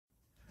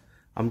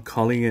I'm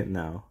calling it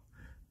now.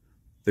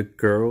 The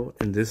girl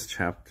in this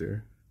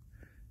chapter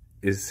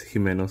is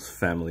Himeno's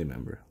family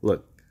member.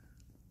 Look.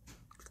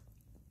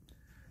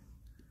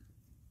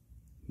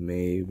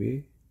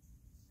 Maybe.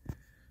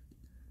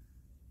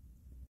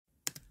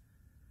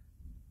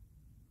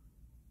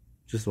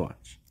 Just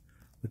watch.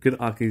 Look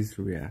at Aki's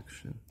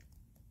reaction.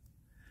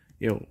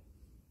 Yo.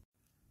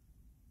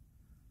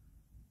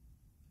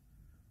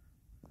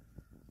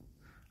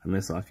 I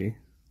miss Aki.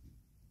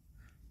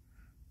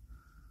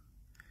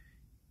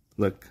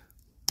 Look.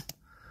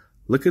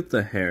 Look at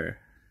the hair.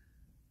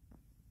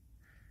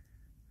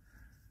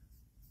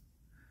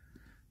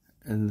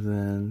 And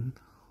then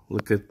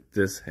look at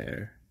this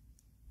hair.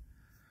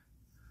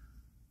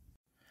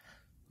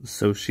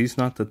 So she's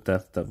not the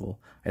Death Devil.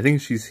 I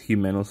think she's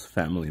Himeno's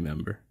family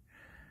member.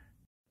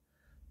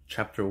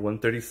 Chapter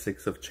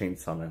 136 of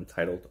Chainsaw Man,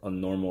 titled A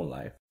Normal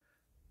Life.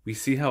 We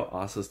see how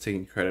Asa's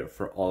taking credit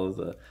for all of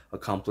the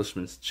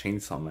accomplishments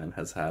Chainsaw Man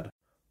has had.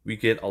 We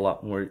get a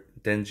lot more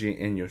Denji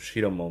and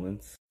Yoshida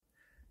moments.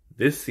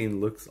 This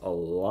scene looks a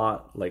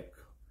lot like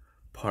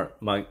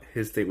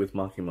his date with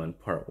Makima in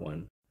part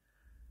 1.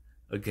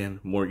 Again,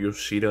 more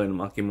Yoshida and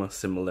Makima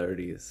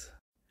similarities.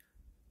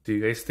 Do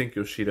you guys think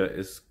Yoshida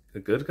is a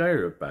good guy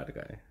or a bad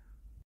guy?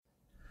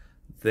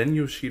 Then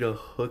Yoshida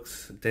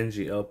hooks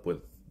Denji up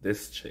with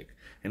this chick.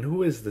 And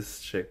who is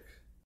this chick?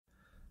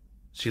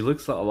 She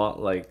looks a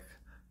lot like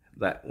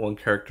that one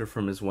character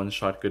from his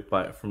one-shot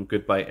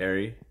Goodbye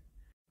Eri.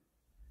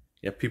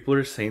 Yeah, people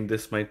are saying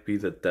this might be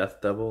the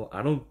Death Devil.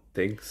 I don't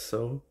think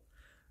so.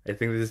 I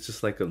think this is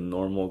just like a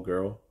normal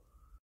girl.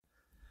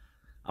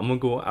 I'm gonna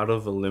go out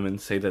of a limb and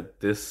say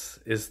that this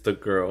is the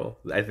girl.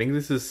 I think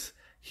this is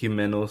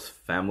Himeno's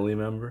family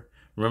member.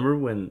 Remember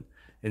when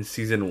in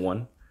season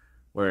 1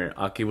 where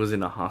Aki was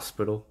in a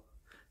hospital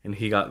and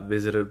he got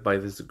visited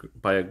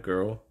by a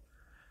girl?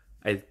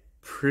 I'm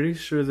pretty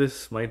sure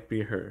this might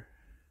be her.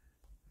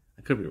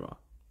 I could be wrong,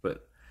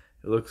 but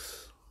it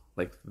looks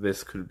like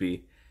this could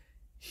be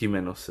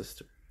Himeno's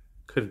sister.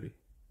 Could be.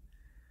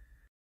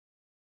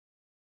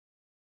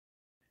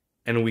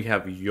 And we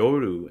have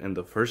Yoru in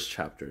the first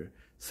chapter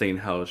saying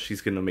how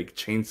she's gonna make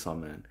Chainsaw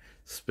Man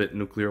spit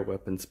nuclear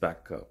weapons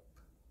back up.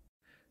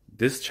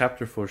 This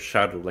chapter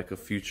foreshadowed like a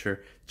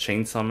future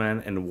Chainsaw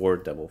Man and War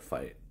Devil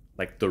fight,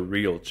 like the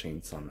real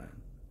Chainsaw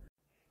Man.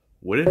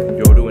 What if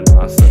Yoru and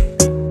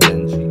Asa